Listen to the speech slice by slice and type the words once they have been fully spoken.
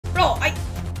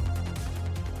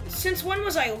Since when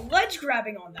was I ledge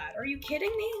grabbing on that? Are you kidding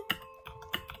me?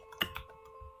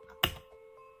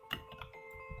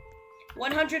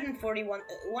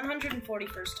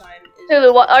 141st time.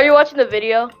 Lulu, are you watching the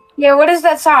video? Yeah, what is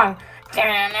that song?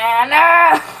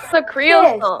 It's a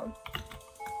Creole song.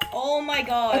 Oh my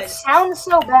god. It sounds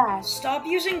so bad. Stop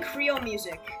using Creole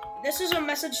music. This is a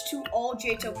message to all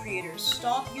JToH creators.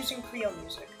 Stop using Creole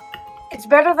music. It's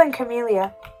better than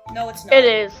Camellia. No, it's not. It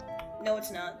is. No, it's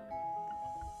not.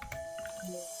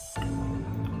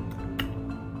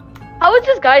 How is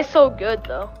this guy so good,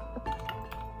 though?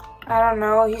 I don't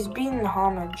know. He's being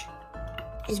homage.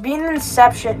 He's being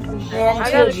Inception.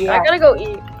 I gotta go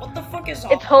eat. What the fuck is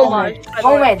It's homage.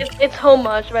 Homage. It's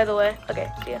homage, by the way.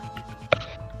 Okay, see ya.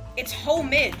 It's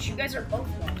homage. You guys are both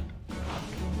wrong.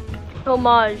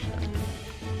 Homage.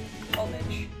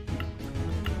 Homage.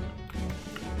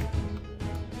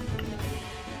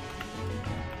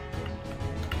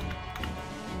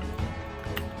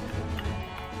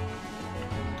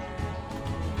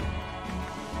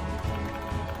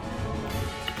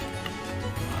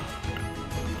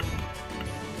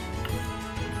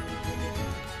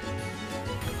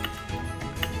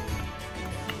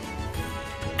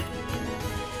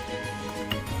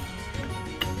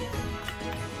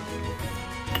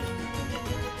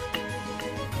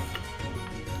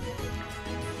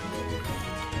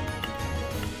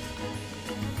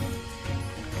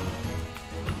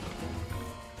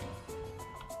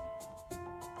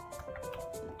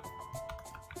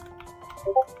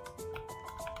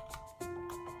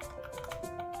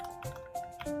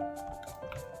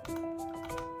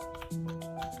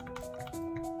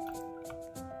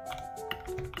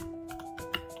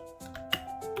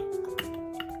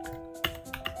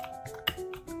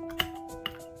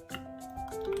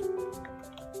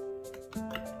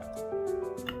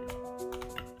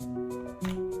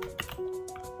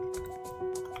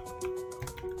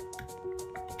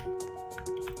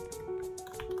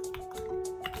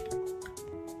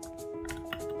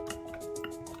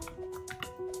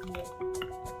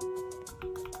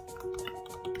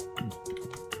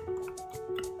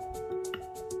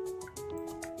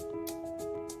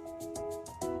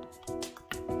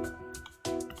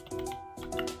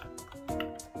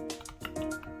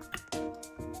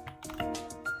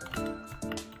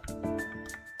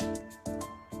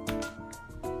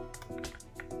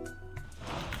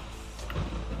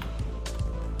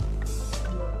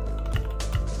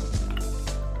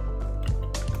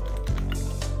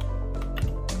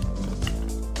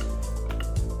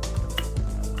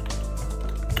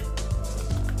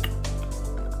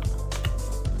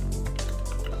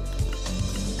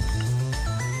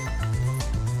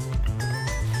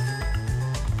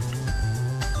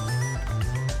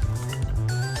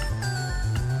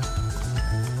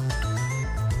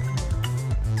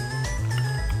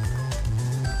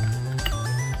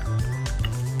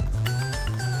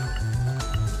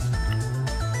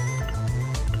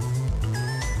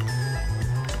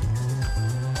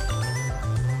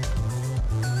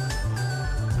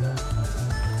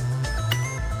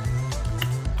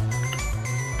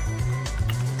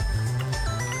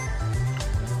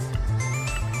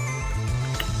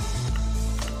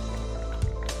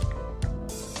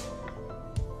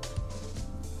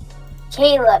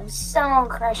 Caleb's Soul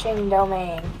Crushing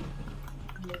Domain.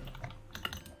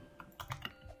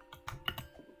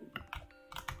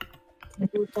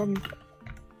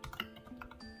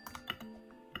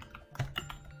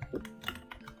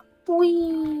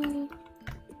 Whee!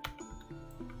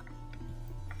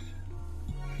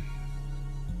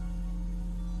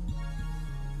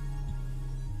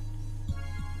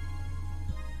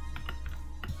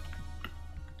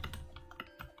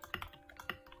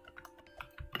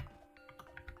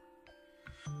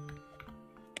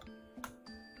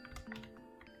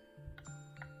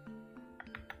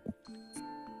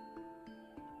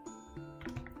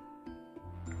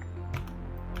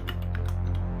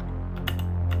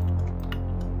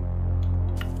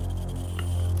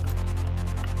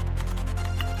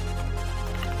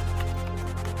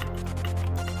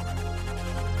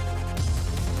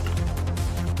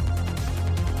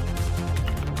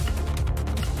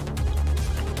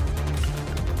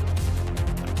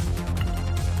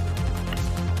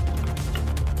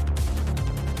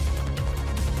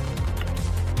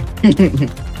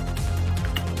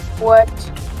 What?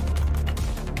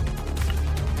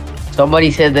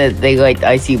 Somebody said that they liked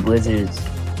icy blizzards.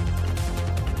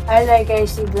 I like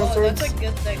icy Oh, blizzards. that's a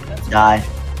good thing. That's Die.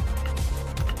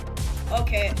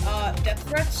 Okay, death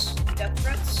threats? Death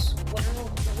threats?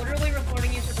 Literally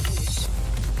reporting you to the police.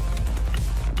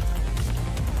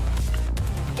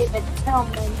 Give it to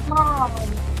my mom.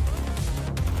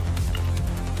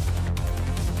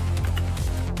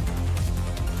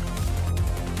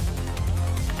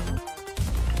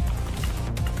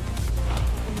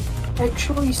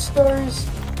 Actually, stars.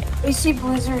 Icy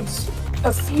blizzards.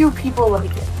 A few people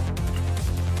like it.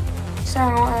 So,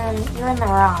 you're in the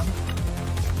wrong.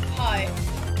 Hi.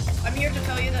 I'm here to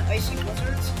tell you that Icy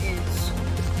Blizzards is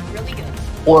really good.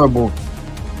 Horrible.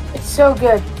 It's so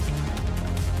good.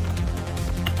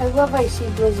 I love icy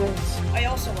blizzards. I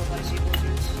also love Icy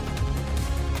Blizzards.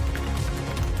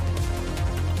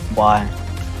 Why?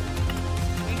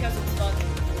 Because it's fun.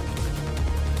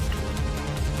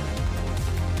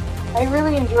 I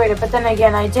really enjoyed it, but then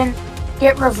again, I didn't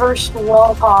get reversed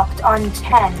wall popped on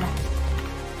 10.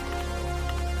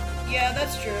 Yeah,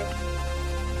 that's true.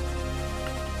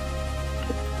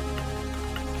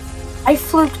 I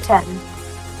fluke 10.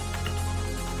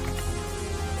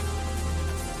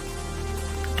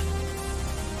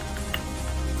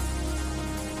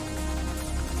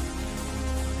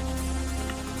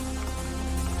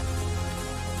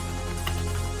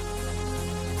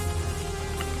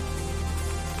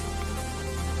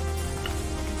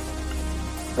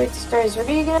 Wait, Stars, what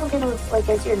are you gonna do like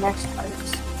as your next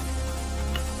cards?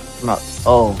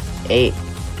 Oh,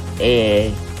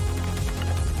 AA.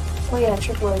 Oh yeah,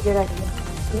 AAA, good idea.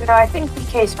 You know, I think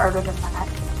PK is harder than that.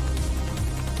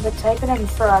 But typing in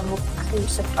fraud will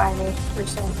crucify me for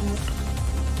saying that.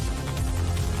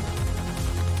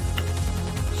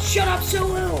 Shut up,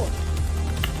 Sulu!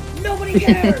 Nobody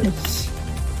cares!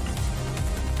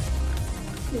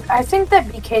 I think that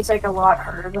BK is like a lot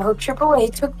harder. Though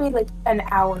AAA took me like an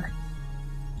hour.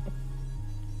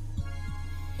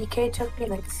 BK took me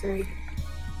like 3.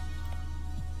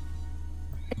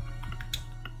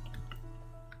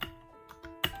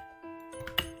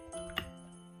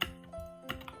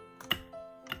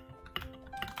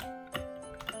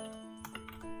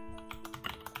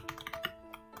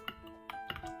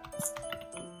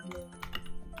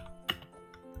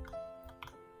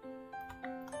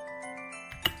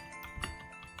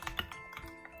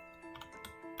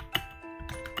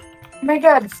 Oh my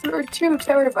god, floor 2,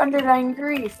 Tower of Underlying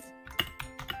Grief.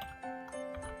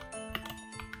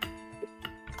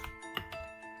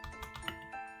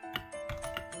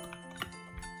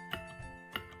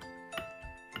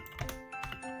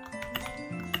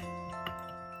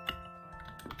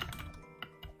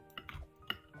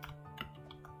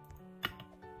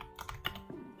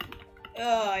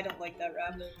 I don't like that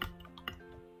rap.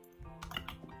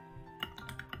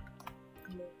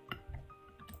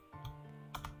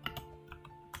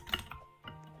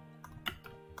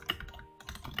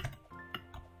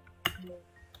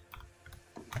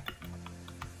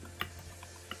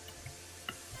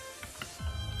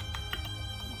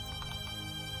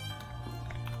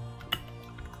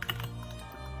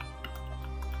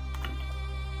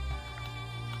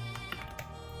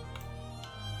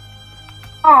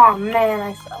 Oh man,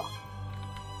 I fell.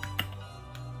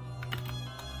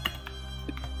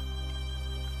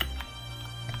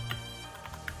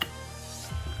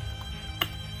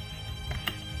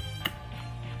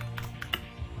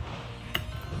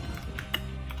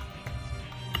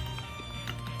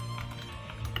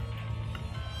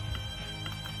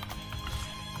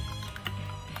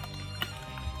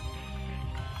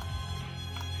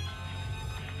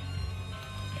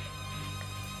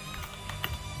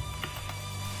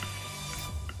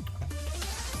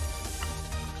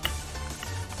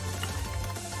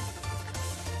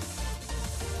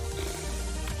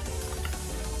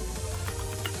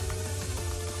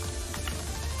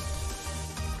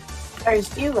 Stars,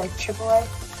 do you like AAA?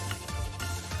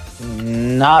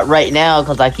 Not right now,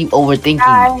 because I keep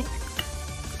overthinking.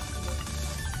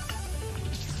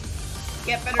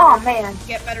 Get better. Oh man.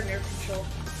 Get better nerve control.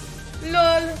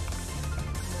 LOL.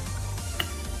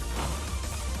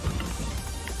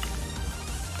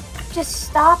 Just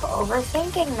stop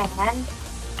overthinking, man.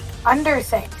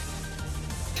 Underthink.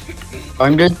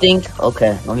 Underthink?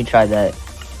 Okay, let me try that.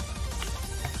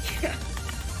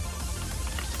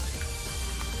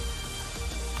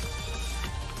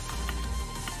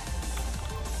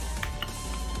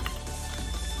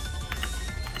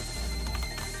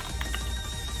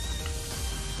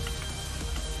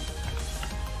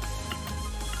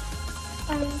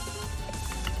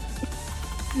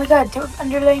 Oh my god, Tower of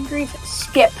Underlying Grief.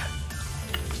 Skip.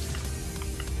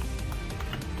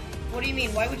 What do you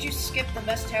mean? Why would you skip the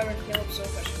best tower in Caleb Soul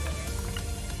Question?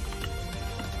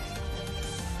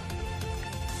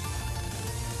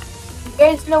 You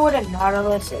guys know what a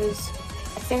Nautilus is?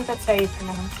 I think that's how you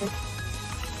pronounce it.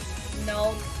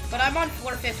 No, but I'm on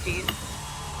floor 50.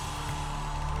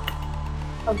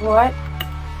 Of what?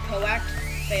 Coact,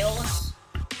 failless.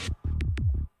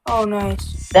 Oh,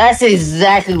 nice. That's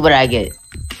exactly what I get.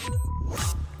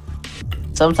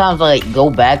 Sometimes I like go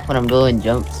back when I'm doing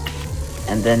jumps,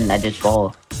 and then I just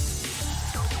fall.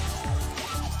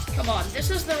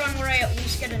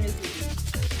 get a new PB.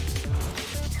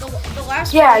 The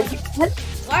last Yeah.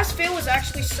 last fail was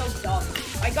actually so dumb.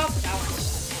 I got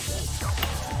bounced.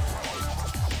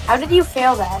 How did you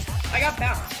fail that? I got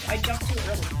bounced. I jumped too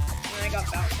early, and then I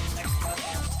got bounced on the next spot.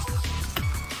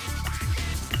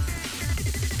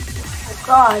 Oh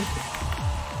God.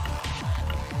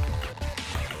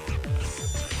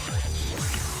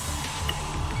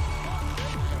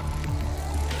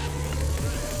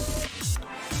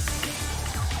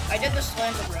 I did the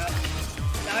slanted route.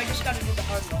 Now I just gotta do the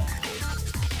hard one.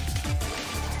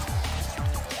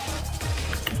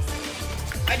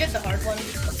 I did the hard one.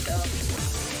 Let's go.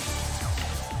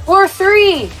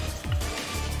 4-3.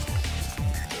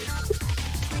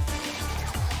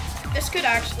 This could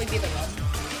actually be the run.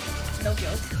 No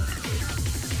joke.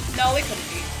 No, it couldn't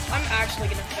be. I'm actually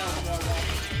gonna fail the wall wall.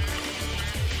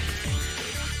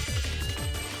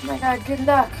 Oh my God, good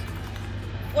luck.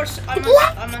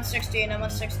 I'm on 16. I'm on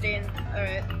 16. All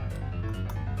right.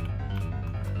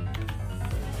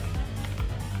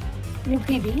 New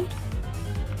PB?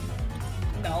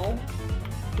 No.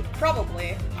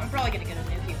 Probably. I'm probably gonna get a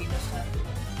new PB this time.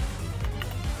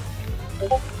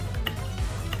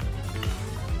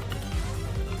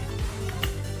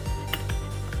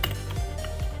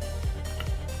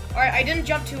 Alright, I didn't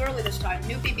jump too early this time.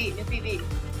 New PB, new PB.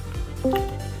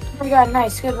 Oh my God,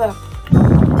 nice, good luck.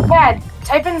 Dad,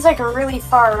 typing's like a really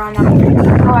far on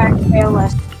black fail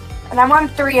list. And I'm on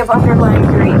 3 of underlying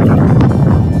green.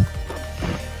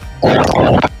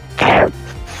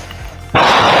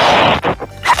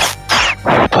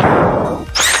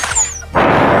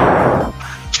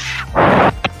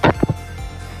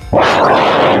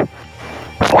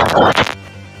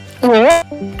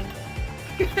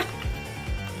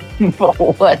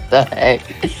 What the heck?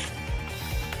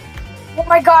 Oh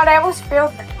my God, I almost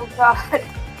failed that. Oh God.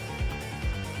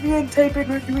 Me and typing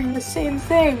are doing the same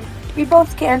thing. We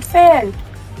both can't fail.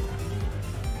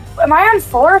 Am I on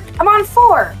 4? I'm on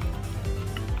 4.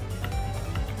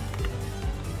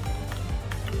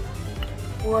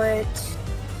 What?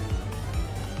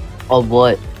 Oh,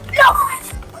 what? No!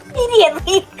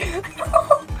 Immediately!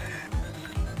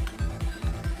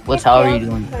 What tower are you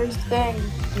doing? First thing.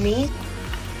 Me?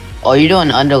 Oh, you're doing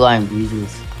underlying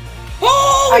breezes.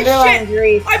 Holy Underlying shit!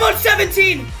 grief. I'm on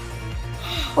 17!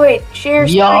 Wait, share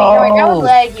screen. Yo! No, that would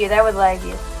lag you. That would lag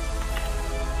you.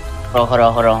 Hold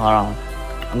on.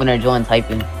 I'm gonna join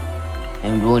typing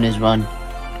and ruin his run.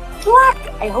 Black!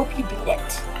 I hope you beat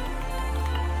it.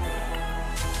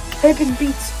 Typing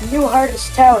beats new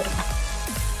hardest tower.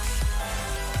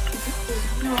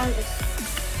 New hardest.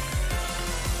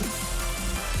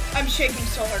 I'm shaking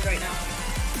so hard right now.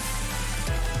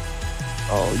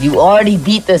 Oh, you already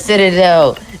beat the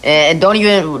Citadel, and don't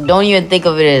even think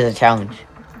of it as a challenge.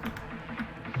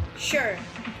 Sure.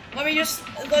 Let me just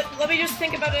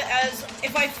think about it as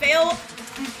if I fail,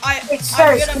 I'm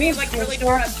gonna be like really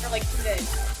depressed for like 2 days.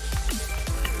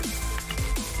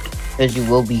 Because you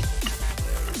will be.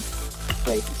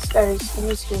 Wait, stars. Let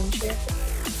me screen share.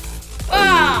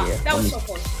 Ah! yeah. That was so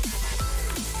close.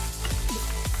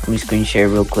 Let me screen share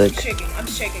real quick. I'm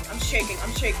shaking.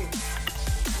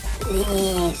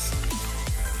 Please.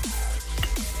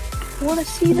 I want to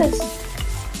see this.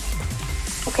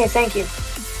 Okay, thank you.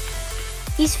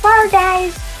 He's far,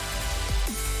 guys.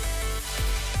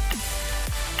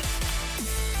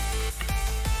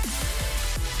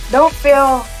 Don't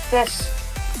feel this.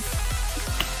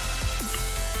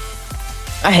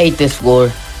 I hate this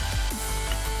floor.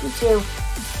 Me too.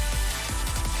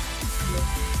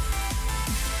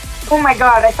 Oh my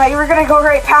God, I thought you were gonna go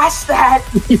right past that.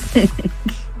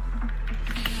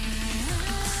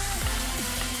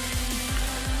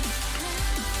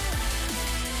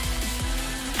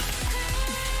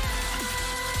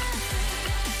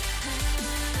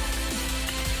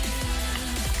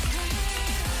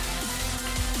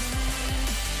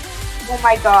 Oh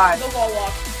my God. The wall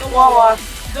walk. The Wall wall walk. walk.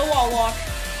 The wall walk.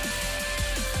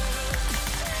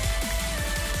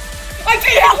 I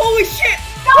did it! Holy shit!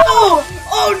 No!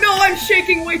 Oh no, I'm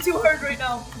shaking way too hard right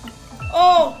now.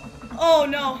 Oh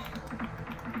no.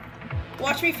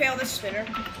 Watch me fail this spinner.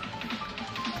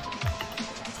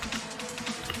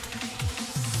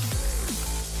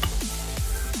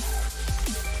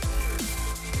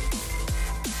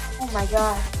 Oh my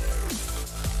God.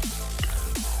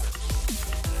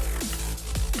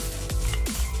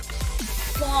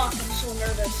 Fuck, I'm so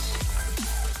nervous.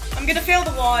 I'm gonna fail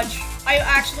the watch. I'm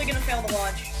actually gonna fail the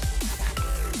watch.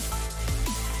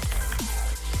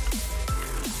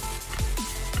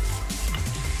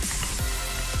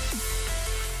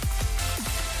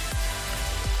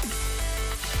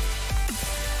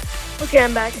 Okay,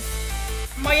 I'm back.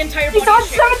 My entire body He's on is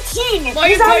shaking. 17! My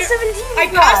He's entire... on 17!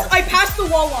 I passed the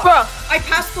wall walk. Bruh. I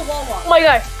passed the wall walk. Oh my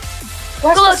god.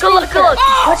 Watch Good luck, the good luck, screen good luck. share.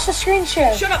 Oh! Watch the screen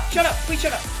share. Shut up, please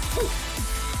shut up.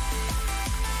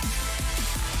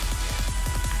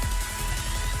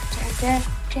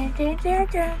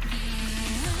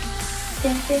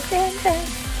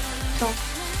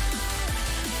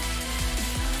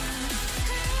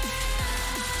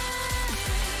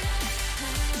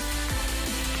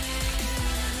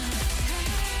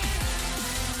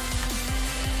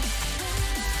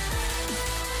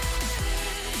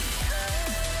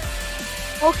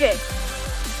 Okay.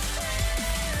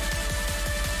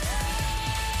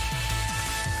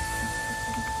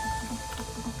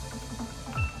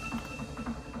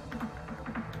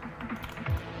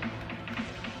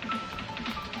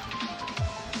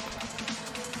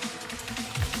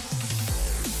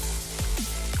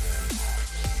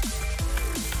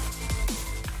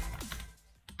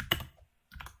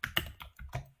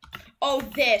 Oh,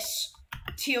 this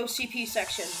TOCP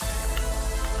section.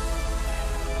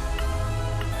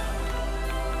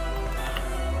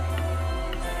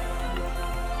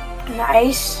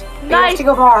 Nice. We have Nice. to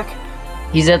go back.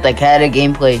 He's at the Cata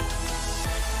gameplay.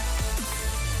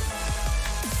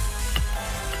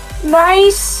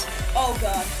 Nice. Oh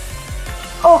god.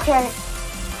 Okay.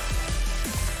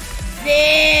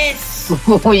 This.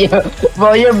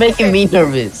 Bro, you're making me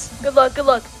nervous. Good luck, good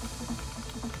luck.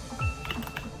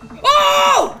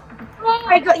 Oh!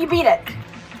 I got you beat it.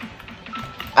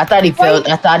 I thought he failed.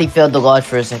 I thought he failed the lodge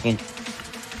for a second.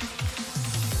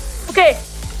 Okay.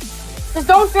 Just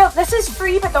don't fail. This is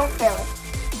free, but don't fail it.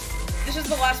 This is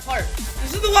the last part.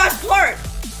 This is the last part.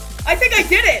 I think I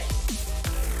did it.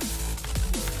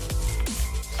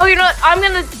 Oh, you know what? I'm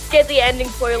gonna get the ending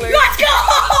spoiler. Let's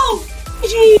go!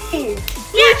 GG.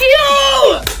 Let's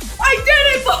go! I did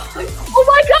it, boys! Oh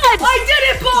my god! I did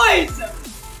it, boys!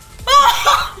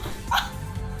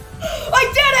 I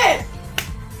did it!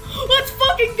 Let's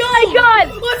fucking go! Oh my god!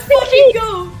 Let's fucking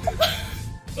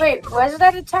go! Wait, was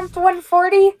that attempt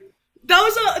 140?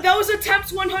 That was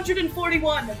attempt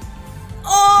 141.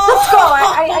 Oh! Let's go.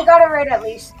 I got it right at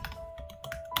least.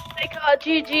 Oh my god,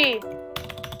 GG.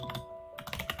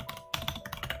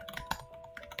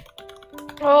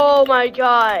 Oh my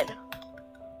god.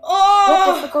 Oh!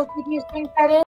 What difficulty do you think that is?